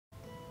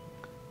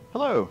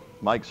Hello,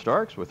 Mike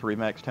Starks with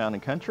Remax Town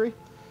 & Country.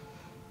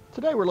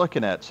 Today we're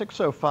looking at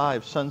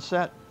 605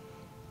 Sunset.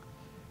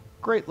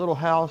 Great little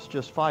house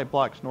just 5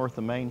 blocks north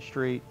of Main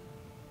Street.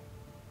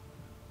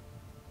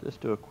 Just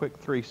do a quick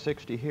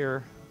 360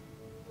 here.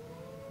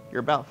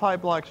 You're about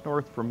 5 blocks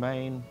north from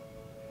Main.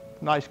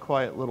 Nice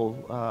quiet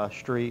little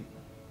street.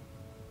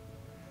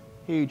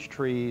 Huge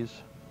trees.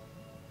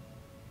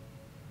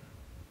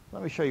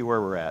 Let me show you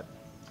where we're at.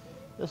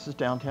 This is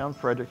downtown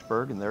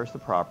Fredericksburg and there's the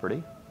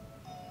property.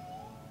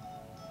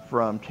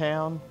 From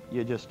town,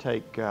 you just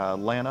take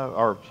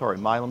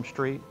Milam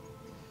Street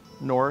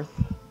north,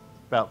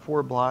 about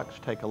 4 blocks,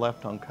 take a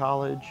left on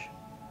College,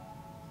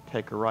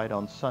 take a right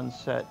on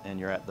Sunset, and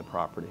you're at the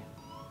property.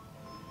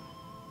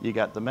 You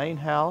got the main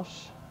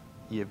house,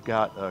 you've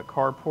got a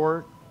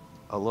carport,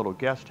 a little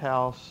guest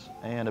house,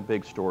 and a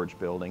big storage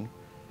building.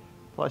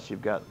 Plus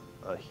you've got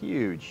a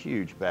huge,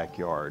 huge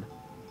backyard.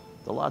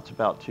 The lot's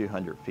about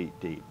 200 feet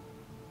deep.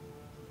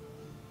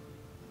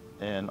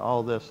 And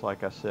all this,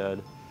 like I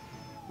said,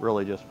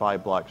 really just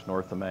 5 blocks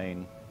north of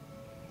Main.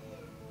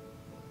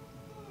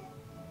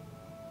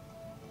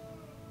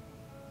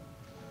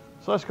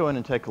 So let's go in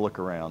and take a look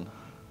around.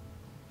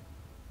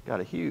 Got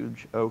a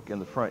huge oak in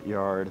the front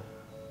yard.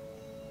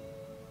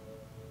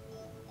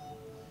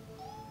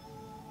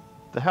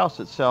 The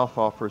house itself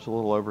offers a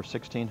little over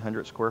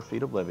 1,600 square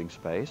feet of living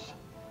space.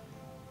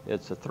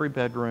 It's a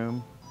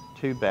 3-bedroom,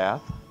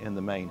 2-bath in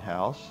the main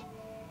house.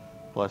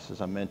 Plus, as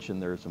I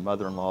mentioned, there's a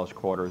mother-in-law's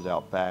quarters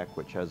out back,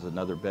 which has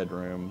another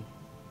bedroom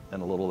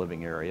and a little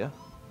living area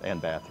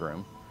and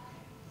bathroom.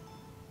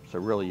 So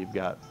really you've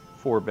got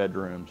 4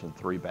 bedrooms and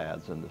 3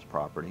 baths in this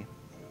property.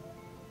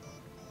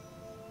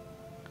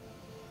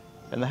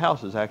 And the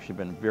house has actually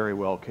been very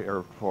well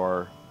cared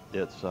for.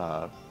 It's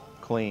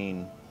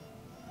clean.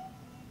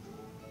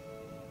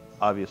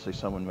 Obviously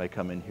someone may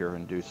come in here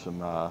and do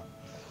some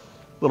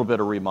little bit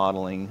of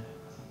remodeling,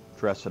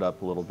 dress it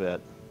up a little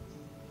bit.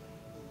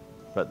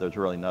 But there's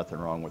really nothing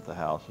wrong with the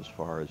house as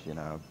far as, you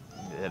know,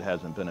 it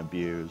hasn't been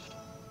abused.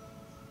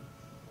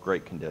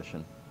 Great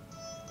condition.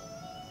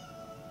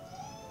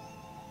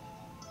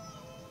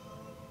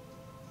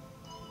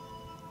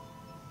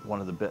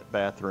 One of the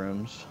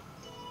bathrooms.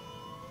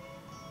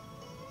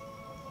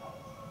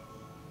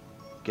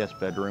 Guest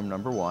bedroom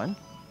number 1.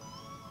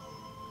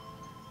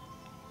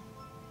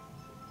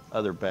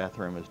 Other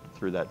bathroom is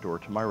through that door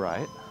to my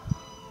right.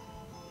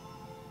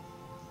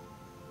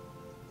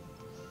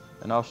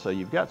 And also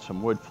you've got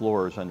some wood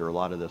floors under a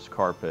lot of this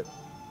carpet,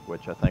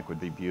 which I think would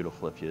be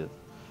beautiful if you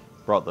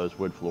brought those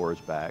wood floors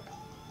back.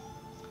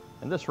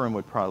 And this room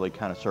would probably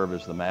kind of serve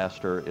as the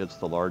master. It's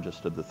the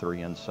largest of the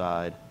 3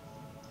 inside.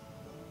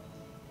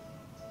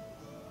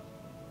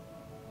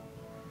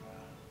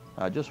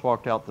 I just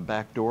walked out the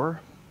back door.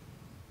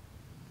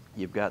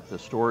 You've got the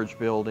storage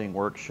building,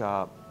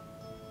 workshop.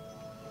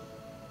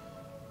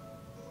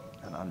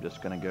 And I'm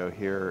just going to go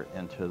here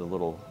into the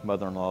little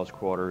mother-in-law's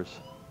quarters.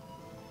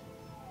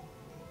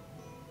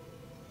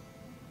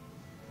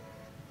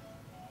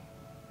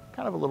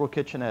 Kind of a little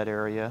kitchenette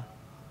area.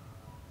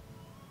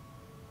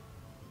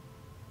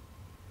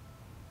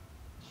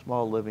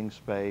 Small living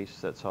space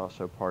that's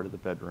also part of the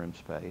bedroom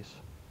space.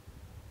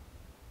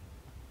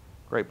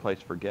 Great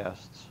place for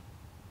guests.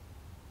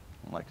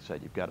 And like I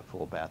said, you've got a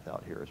full bath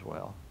out here as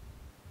well.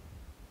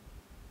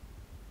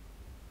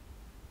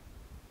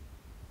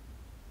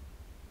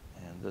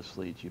 And this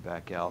leads you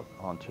back out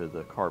onto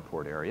the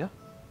carport area.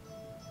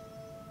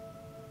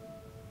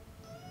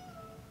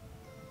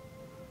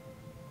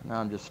 Now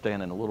I'm just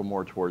standing a little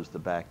more towards the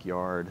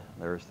backyard.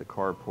 There's the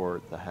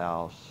carport, the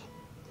house,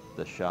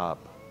 the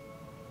shop,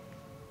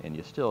 and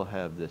you still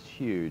have this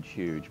huge,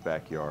 huge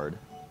backyard.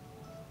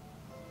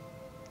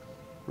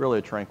 Really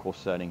a tranquil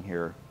setting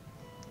here.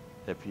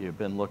 If you've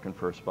been looking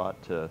for a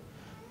spot to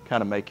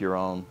kind of make your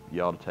own,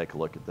 you ought to take a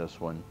look at this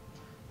one.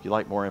 If you'd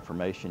like more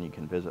information, you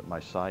can visit my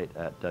site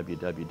at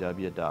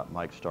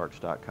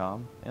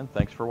www.mikestarks.com, and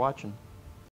thanks for watching.